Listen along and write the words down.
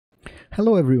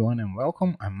Hello everyone and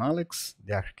welcome. I'm Alex,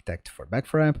 the architect for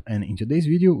Back4App, and in today's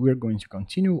video we're going to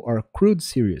continue our CRUD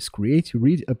series, create,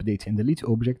 read, update and delete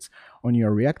objects on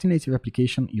your React Native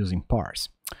application using Parse.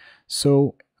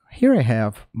 So here I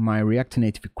have my React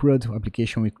Native CRUD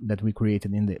application that we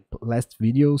created in the last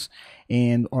videos,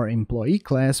 and our employee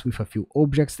class with a few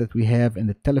objects that we have, and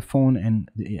the telephone and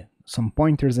some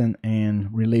pointers and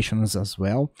relations as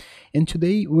well. And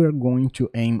today we're going to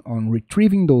aim on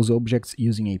retrieving those objects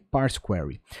using a parse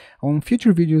query. On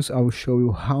future videos I will show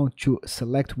you how to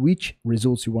select which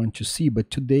results you want to see, but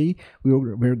today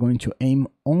we're going to aim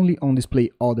only on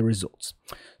display all the results.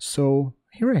 So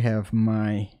here I have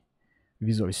my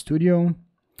Visual Studio,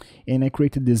 and I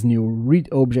created this new read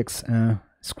objects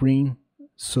screen.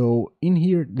 So in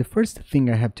here, the first thing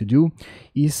I have to do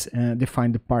is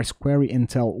define the parse query and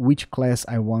tell which class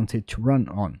I want it to run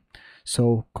on.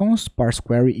 So const parse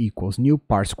query equals new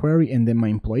parse query, and then my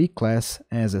employee class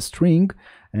as a string.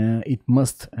 It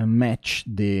must match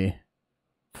the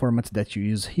format that you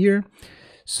use here.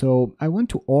 So I want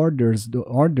to order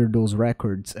those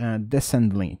records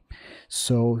descendingly.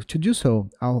 So to do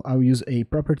so, I'll use a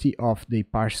property of the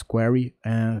parse query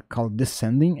called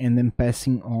descending, and then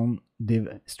passing on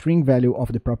the string value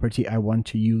of the property I want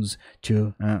to use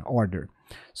to order.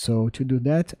 So to do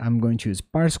that, I'm going to use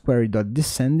parse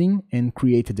query.descending and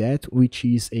create that, which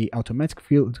is a automatic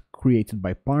field created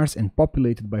by Parse and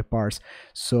populated by Parse,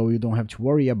 so you don't have to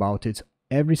worry about it.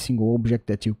 Every single object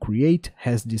that you create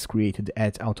has this created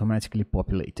as automatically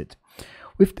populated.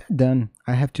 With that done,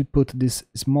 I have to put this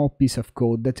small piece of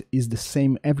code that is the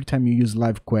same every time you use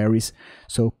live queries.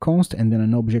 So const and then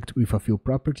an object with a few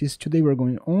properties. Today we're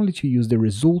going only to use the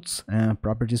results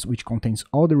properties, which contains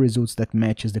all the results that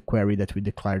matches the query that we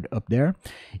declared up there,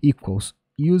 equals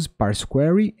use parse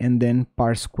query and then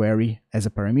parse query as a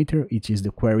parameter, which is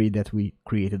the query that we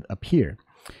created up here.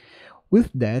 With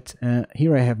that,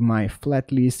 here I have my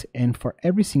flat list, and for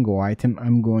every single item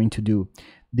I'm going to do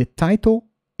the title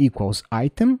equals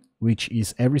item, which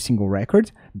is every single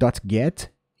record, dot get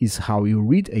is how you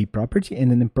read a property, and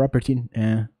then the property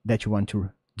that you want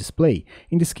to display,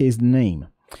 in this case the name.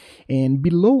 And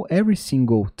below every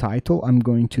single title I'm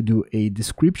going to do a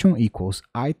description equals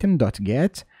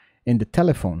item.get and the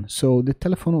telephone. So the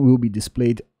telephone will be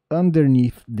displayed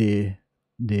underneath the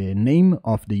name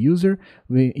of the user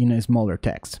in a smaller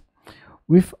text.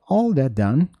 With all that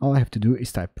done, all I have to do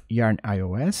is type yarn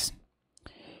iOS.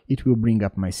 It will bring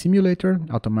up my simulator,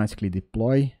 automatically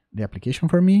deploy the application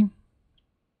for me.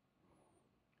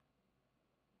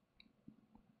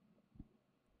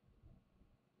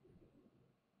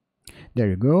 There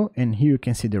you go, and here you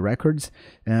can see the records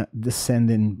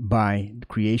descending by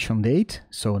creation date.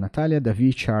 So Natalia,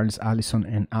 David, Charles, Allison,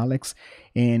 and Alex.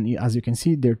 And as you can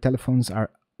see, their telephones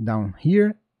are down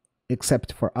here,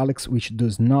 except for Alex, which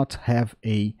does not have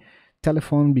a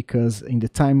telephone because in the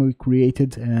time we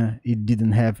created, it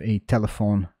didn't have a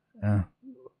telephone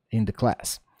in the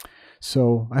class.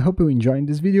 So I hope you enjoyed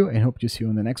this video and hope to see you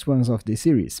on the next ones of this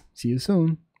series. See you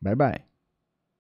soon. Bye bye.